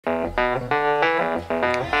Come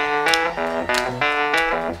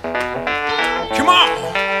on.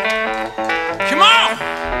 Come on.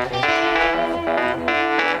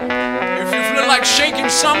 If you feel like shaking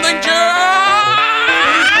something, just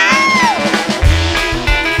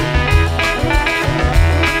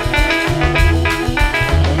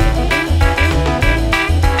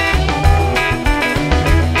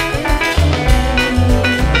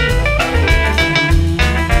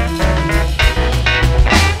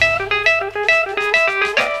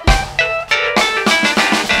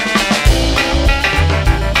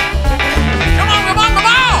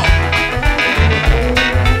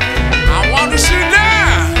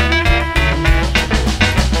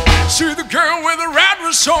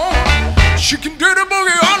song. She can do the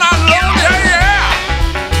boogie all night long, yeah, yeah.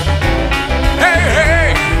 Hey,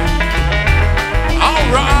 hey, all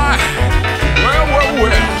right. Well, well,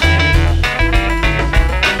 well.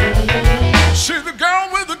 See the girl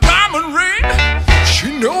with the diamond ring. She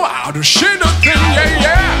know how to shake the thing, yeah,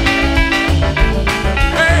 yeah.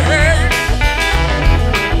 Hey, hey,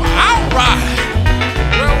 well, all right.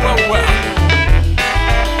 Well, well, well.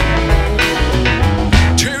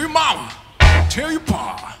 Tell your mama, tell your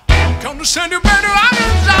papa. Come to send you better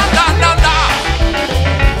islands, da, da, da, da.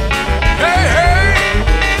 Hey, hey,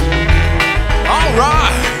 all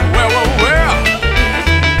right, well, well, well.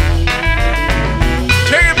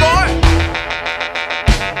 Take it, boy.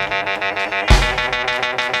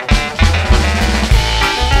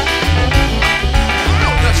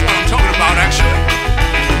 Oh, that's what I'm talking about, actually.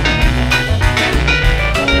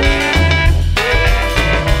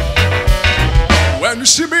 When you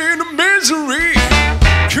see me in the misery,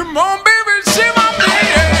 come on, baby, see my man,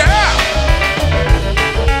 yeah, yeah.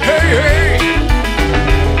 Hey, hey,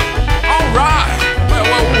 all right, well,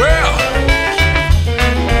 well, well.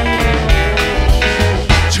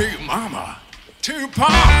 Tell your mama, tell your pa,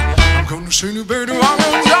 I'm gonna send you baby, I'm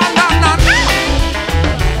gonna down, down, down, down.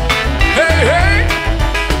 Hey, hey,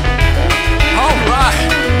 all right,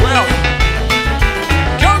 well,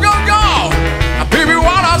 go, go, go. Baby,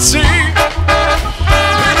 what I see,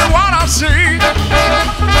 baby, what I see.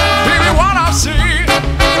 Baby, what I see,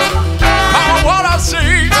 oh, what I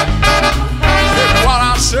see, baby, what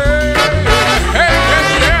I see. Hey, hey,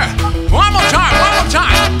 yeah. One more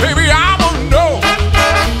time, baby, I wanna know.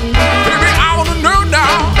 Baby, I wanna know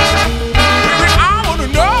now. Baby, I wanna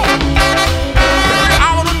know. Baby, I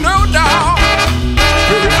wanna know now.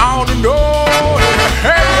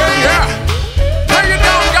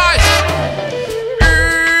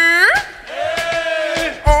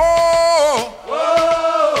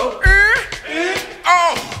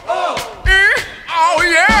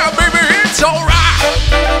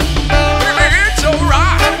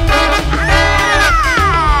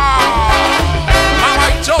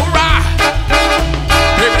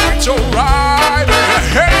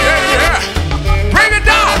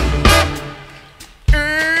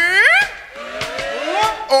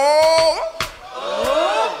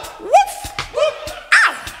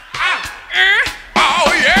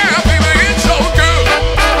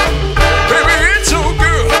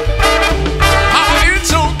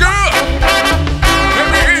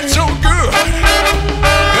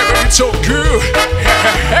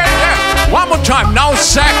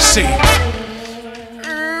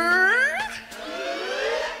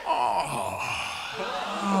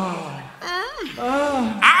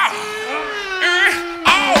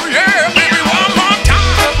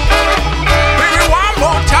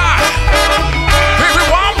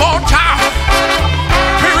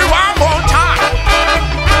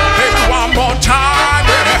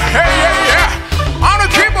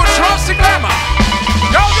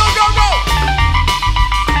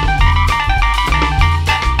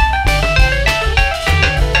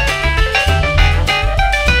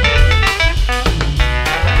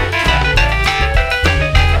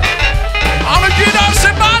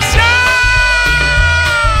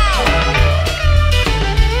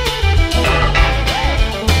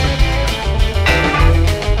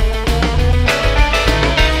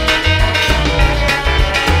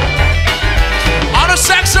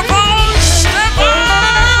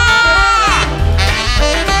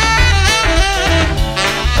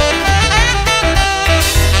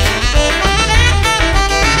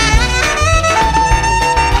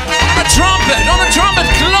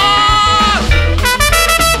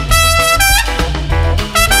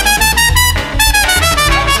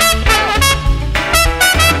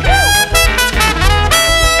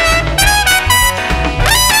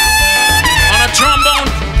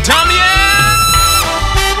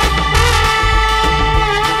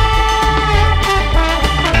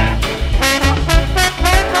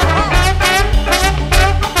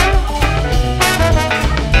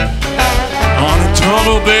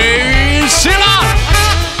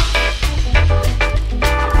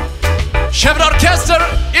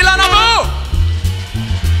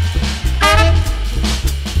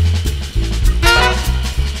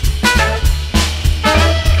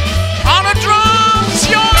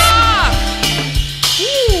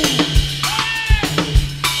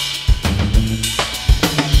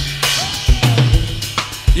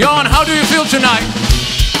 night.